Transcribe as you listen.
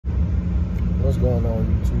What's going on,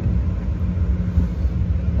 YouTube?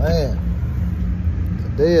 Man,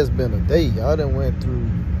 today has been a day. I done went through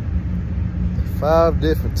 5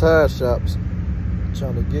 different tire shops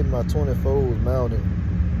trying to get my 24s mounted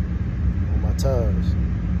on my tires.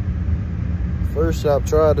 First shop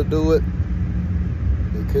tried to do it.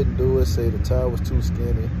 They couldn't do it, say the tire was too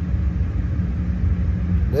skinny.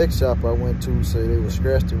 Next shop I went to say they would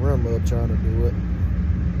scratch the rim up trying to do it.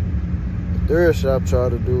 The third shop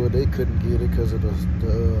tried to do it, they couldn't get it because of the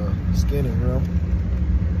skinny rim.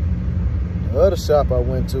 The other shop I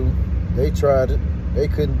went to, they tried it, they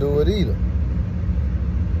couldn't do it either.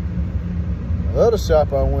 The other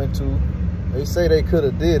shop I went to, they say they could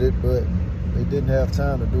have did it, but they didn't have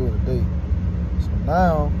time to do it today. So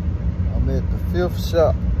now I'm at the 5th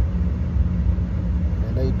shop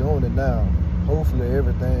and they doing it now. Hopefully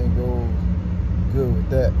everything goes good with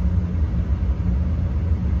that.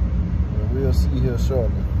 But we'll see here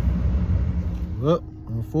shortly. Well,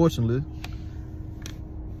 unfortunately,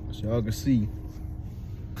 as y'all can see,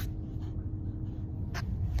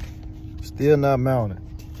 still not mounted.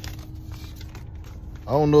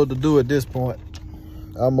 I don't know what to do at this point.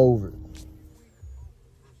 I'm over it.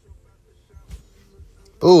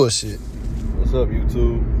 Bullshit. What's up,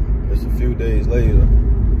 YouTube? It's a few days later.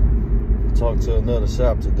 Talked to another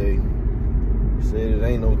shop today. He said it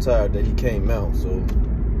ain't no tire that he can't mount, so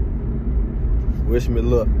wish me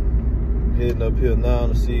luck. Heading up here now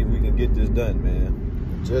to see if we can get this done,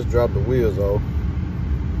 man. Just dropped the wheels off.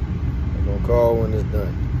 I'm gonna call when it's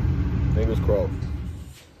done. Fingers crossed.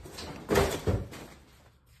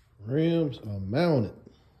 Rims are mounted.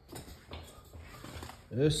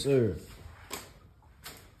 Yes, sir.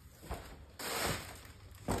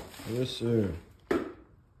 Yes, sir.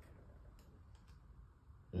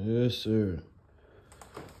 Yes, sir.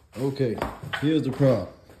 Okay, here's the problem.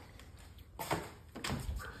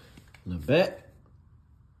 In the back,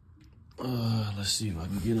 let's see if I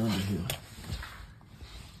can get under here.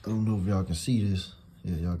 I don't know if y'all can see this.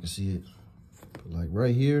 Yeah, y'all can see it. But like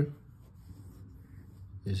right here,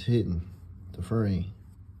 it's hitting the frame.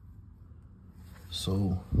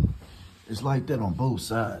 So it's like that on both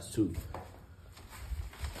sides too.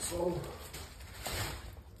 So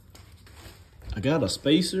I got a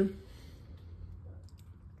spacer.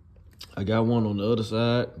 I got one on the other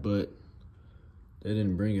side, but they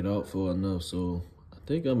didn't bring it out far enough, so I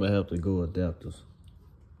think I'm gonna have to go adapters.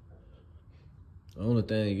 The only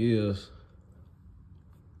thing is,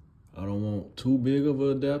 I don't want too big of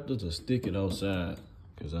an adapter to stick it outside,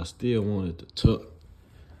 because I still want it to tuck.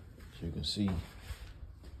 As you can see,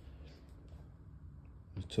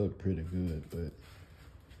 it's tucked pretty good, but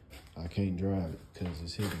I can't drive it because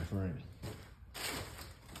it's hitting the frame.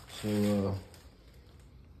 So,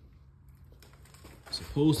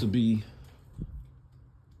 supposed to be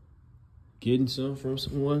getting some from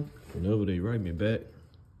someone whenever they write me back.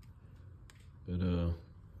 But,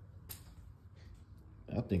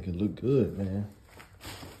 I think it looked good, man.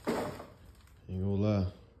 Ain't gonna lie.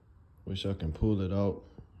 Wish I can pull it out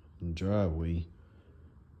in the driveway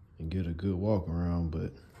and get a good walk around,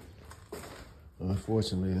 but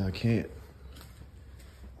unfortunately I can't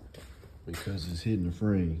because it's hitting the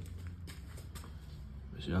frame.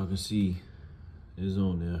 As y'all can see, it's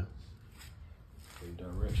on there. Every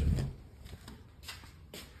direction.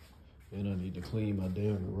 And I need to clean my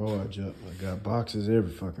damn garage up. I got boxes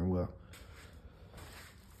every fucking well.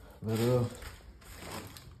 But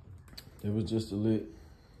it was just a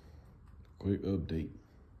quick update.